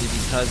 simply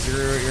because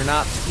you're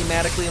not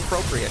thematically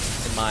appropriate,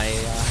 in my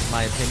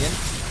opinion.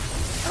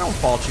 I don't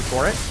fault you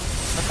for it.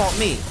 I fault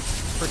me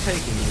for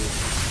taking you.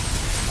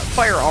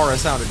 Fire aura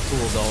sounded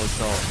cool though,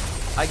 so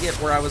I get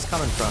where I was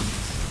coming from.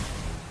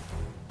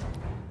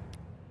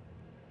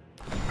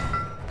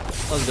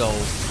 Let's go.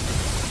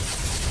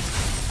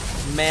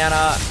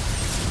 Mana,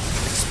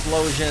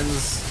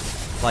 explosions,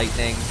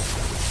 lightning.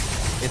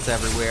 It's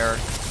everywhere.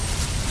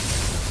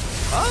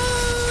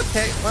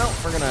 Okay, well,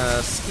 we're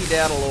gonna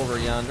skedaddle over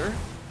yonder.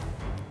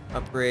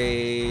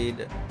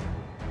 Upgrade.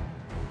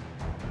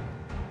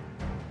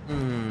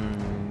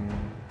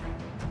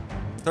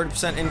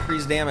 30%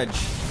 increased damage.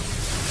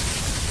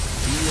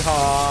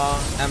 Yeehaw,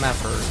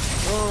 MFer.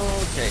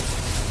 Okay.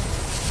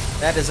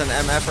 That is an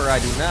MFer I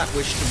do not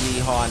wish to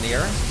yeehaw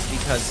near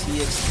because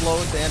he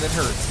explodes and it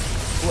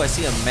hurts. Ooh, I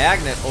see a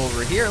magnet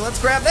over here. Let's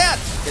grab that.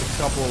 Get a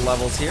couple of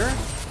levels here.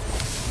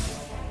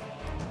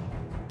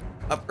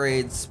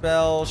 Upgrade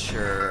spell,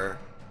 sure.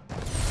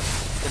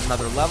 Get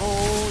another level,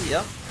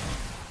 yep.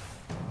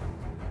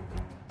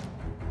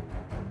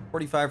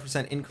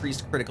 45%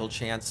 increased critical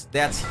chance.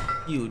 That's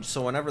huge.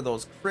 So whenever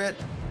those crit,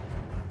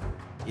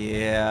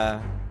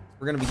 yeah,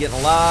 we're gonna be getting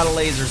a lot of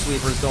laser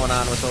sweepers going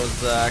on with those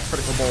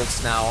critical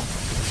bolts now.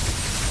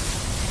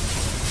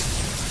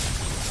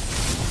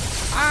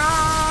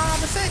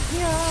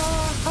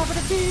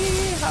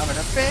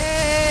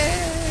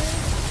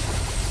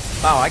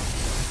 Wow, I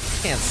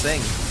can't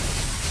sing.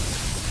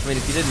 I mean,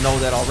 if you didn't know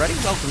that already,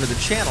 welcome to the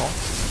channel.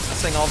 I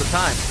sing all the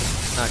time.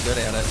 Not good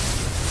at it.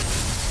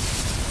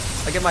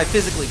 Like, am I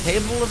physically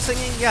capable of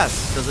singing?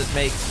 Yes. Does it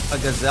make a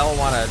gazelle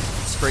want to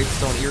scrape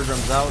its own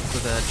eardrums out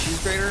with a cheese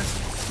grater?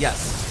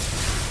 Yes.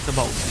 To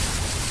both.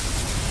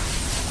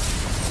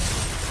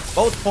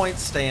 Both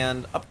points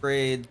stand.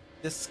 Upgrade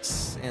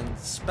discs and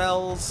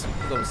spells.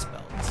 We'll go with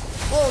spells.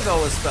 We'll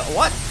go with spell.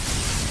 What?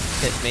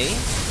 Hit me.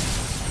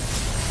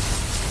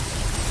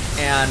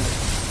 And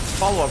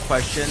follow-up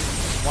question.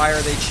 Why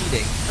are they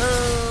cheating?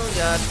 Oh,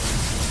 God.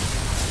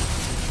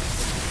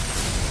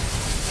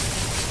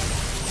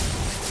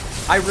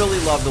 I really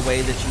love the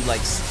way that you,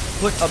 like,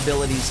 put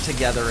abilities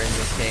together in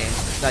this game.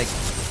 Like,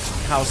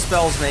 how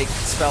spells make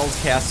spells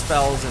cast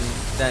spells, and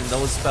then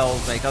those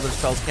spells make other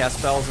spells cast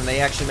spells, and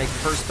they actually make the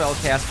first spell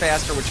cast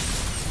faster, which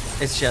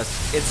it's just,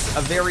 it's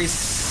a very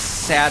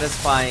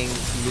satisfying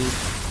loop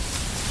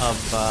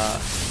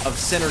of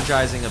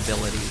synergizing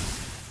abilities.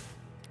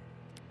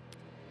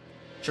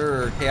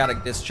 Sure,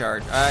 chaotic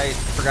discharge. I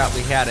forgot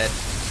we had it.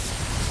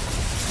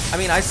 I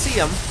mean, I see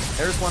them.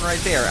 There's one right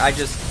there.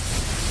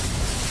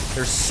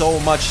 There's so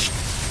much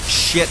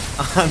shit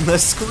on the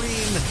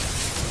screen.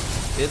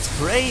 It's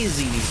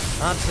crazy.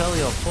 I'll tell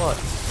you what.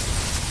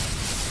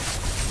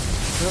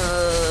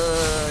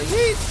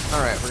 Yeet.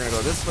 Alright, we're gonna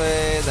go this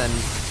way, then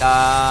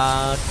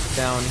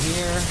down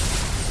here.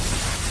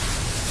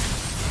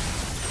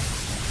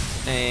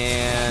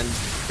 And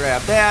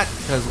grab that,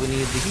 because we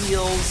need the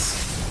heals.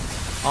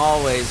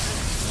 Always.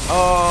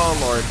 Oh,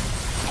 Lord.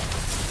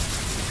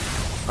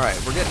 Alright,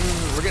 we're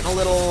getting a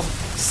little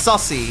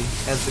sussy,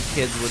 as the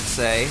kids would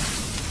say.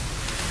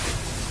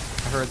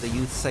 I heard the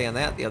youth saying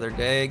that the other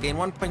day. Gain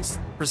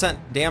 1%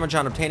 damage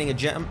on obtaining a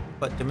gem,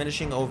 but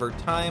diminishing over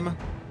time.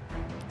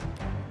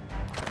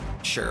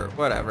 Sure,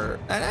 whatever.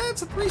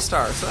 It's a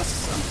 3-star, so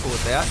I'm cool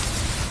with that.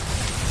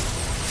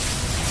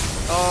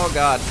 Oh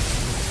God.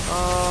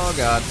 Oh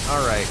God.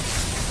 Alright.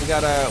 We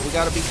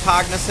gotta be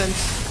cognizant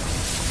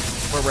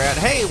where we're at.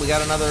 Hey, we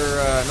got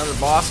another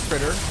boss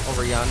critter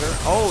over yonder.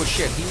 Oh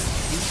shit, he's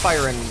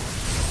firing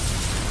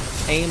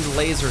aimed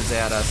lasers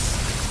at us.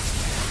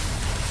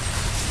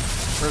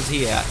 Where's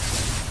he at?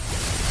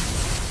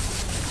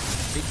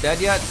 Is he dead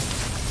yet?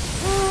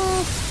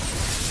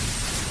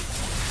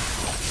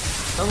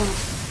 Oh,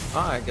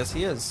 I guess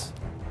he is.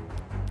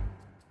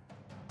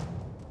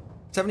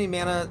 70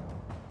 mana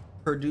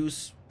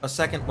produce a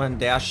second when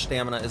dash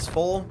stamina is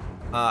full.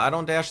 I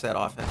don't dash that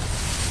often,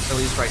 at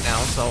least right now,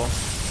 so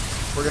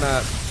we're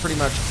gonna pretty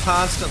much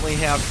constantly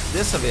have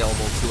this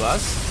available to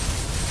us.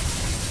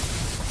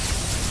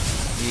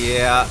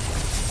 Yeah.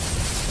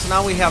 So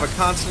now we have a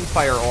constant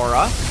fire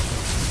aura.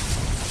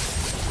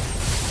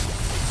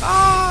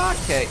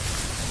 Okay.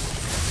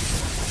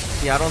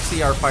 Yeah, I don't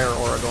see our fire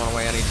aura going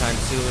away anytime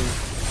soon.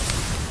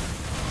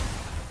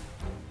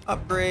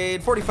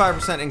 Upgrade,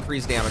 45%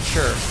 increased damage,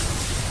 sure.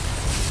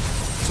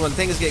 So when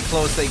things get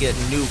close, they get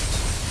nuked.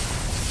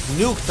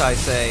 Nuked, I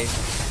say.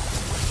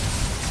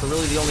 So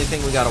really the only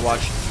thing we gotta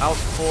watch out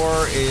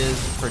for is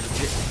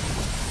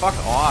fuck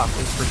off.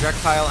 Is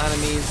projectile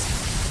enemies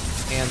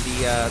and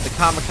the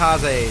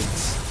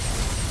kamikazes.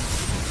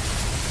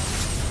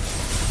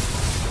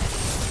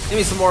 Give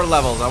me some more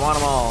levels. I want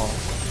them all.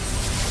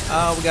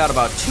 We got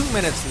about 2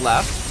 minutes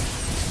left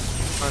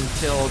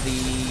until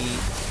the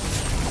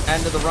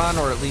end of the run,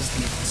 or at least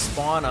the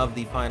spawn of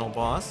the final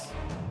boss.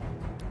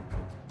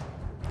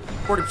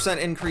 40%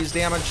 increased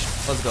damage.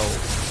 Let's go.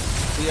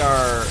 We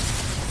are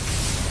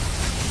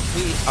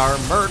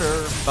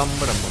murder. Bum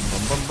bum bum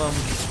bum bum bum.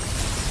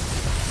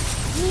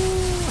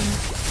 Ooh,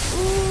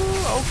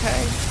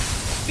 okay.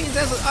 Means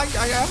I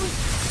haven't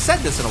said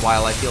this in a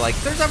while. I feel like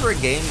if there's ever a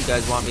game you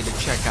guys want me to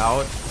check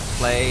out,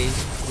 play,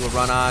 do a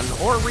run on,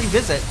 or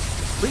revisit,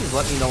 please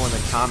let me know in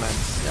the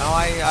comments. You know,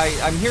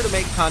 I'm here to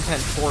make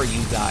content for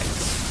you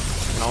guys.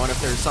 You know, and if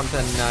there's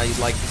something you'd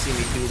like to see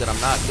me do that I'm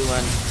not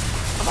doing,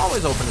 I'm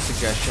always open to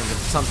suggestions. If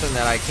it's something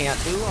that I can't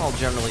do, I'll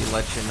generally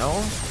let you know.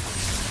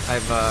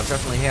 I've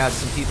definitely had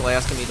some people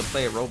asking me to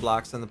play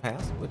Roblox in the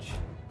past, which,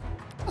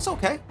 that's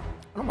okay.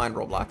 I don't mind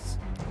Roblox.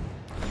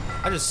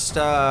 I'm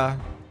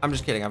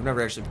just kidding. I've never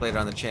actually played it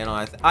on the channel.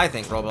 I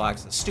think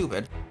Roblox is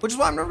stupid, which is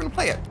why I'm never gonna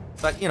play it.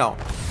 But, you know,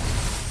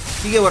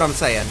 you get what I'm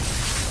saying.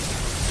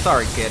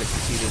 Sorry, kid, if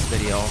you see this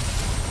video.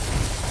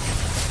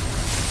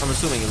 I'm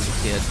assuming it was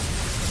a kid.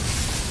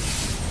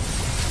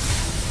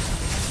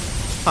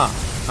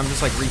 Huh. I'm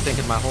just like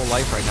rethinking my whole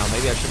life right now.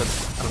 Maybe I should have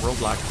had a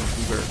Roblox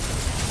computer.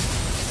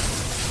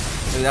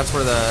 Maybe that's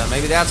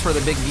where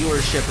the big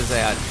viewership is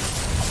at.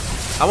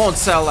 I won't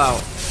sell out.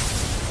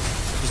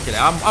 Just kidding.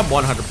 I'm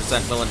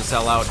 100% willing to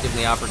sell out given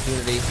the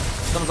opportunity.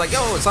 Someone's like,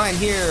 yo, sign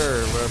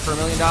here for $1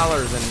 million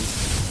and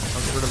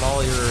I'll get rid of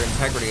all your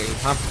integrity.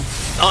 I'm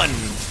done.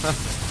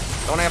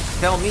 Don't have to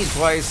tell me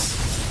twice.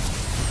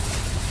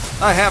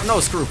 I have no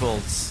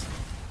scruples.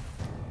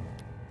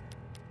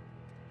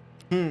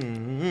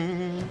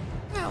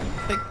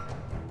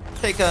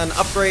 Take an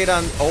upgrade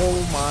on.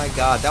 Oh my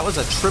god, that was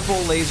a triple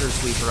laser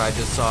sweeper I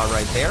just saw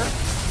right there.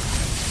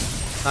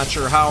 Not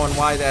sure how and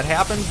why that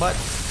happened, but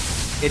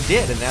it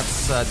did, and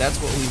that's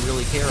what we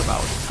really care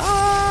about.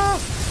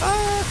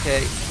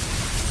 Okay.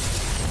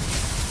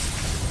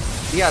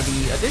 Yeah,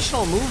 the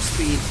additional move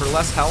speed for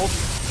less health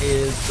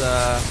is.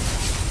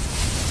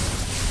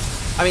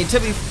 I mean, to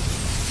be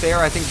fair,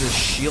 I think the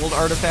shield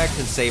artifact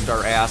has saved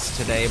our ass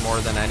today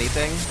more than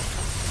anything.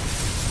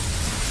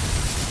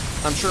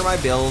 I'm sure my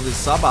build is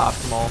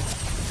suboptimal.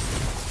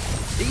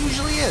 It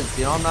usually is.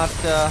 You know, I'm not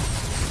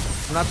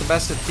the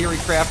best at theory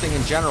crafting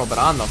in general, but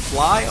on the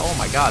fly, oh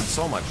my god,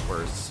 so much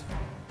worse.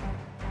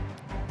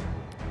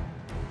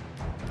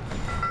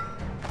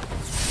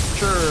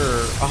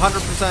 Sure,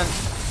 100%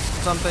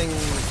 something,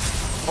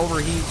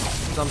 overheat,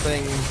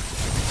 something,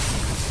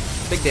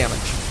 big damage.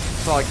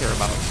 That's all I care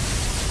about.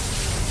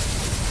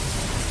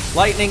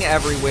 Lightning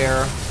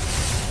everywhere.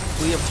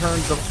 We have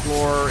turned the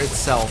floor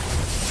itself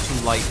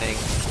to lightning.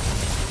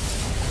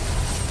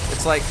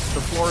 It's like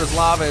the floor is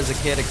lava as a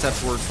kid,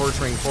 except we're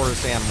torturing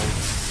forest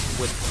animals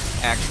with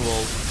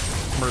actual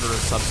murderous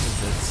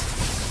substances.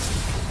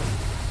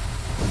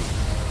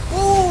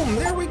 Boom!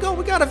 There we go.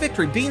 We got a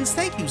victory. Beans,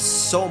 thank you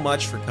so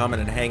much for coming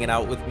and hanging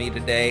out with me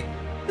today.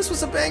 This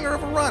was a banger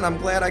of a run. I'm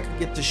glad I could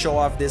get to show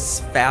off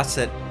this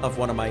facet of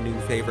one of my new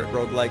favorite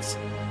roguelikes.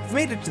 If you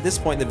made it to this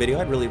point in the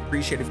video, I'd really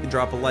appreciate it if you could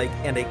drop a like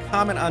and a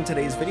comment on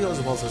today's video, as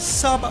well as a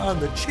sub on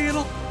the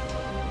channel.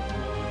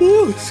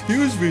 Ooh,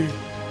 excuse me.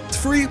 It's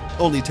free,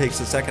 only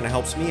takes a second, it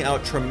helps me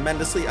out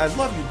tremendously. I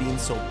love you,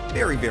 Beans, so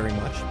very, very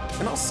much,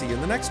 and I'll see you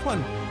in the next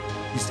one.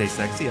 You stay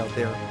sexy out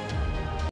there.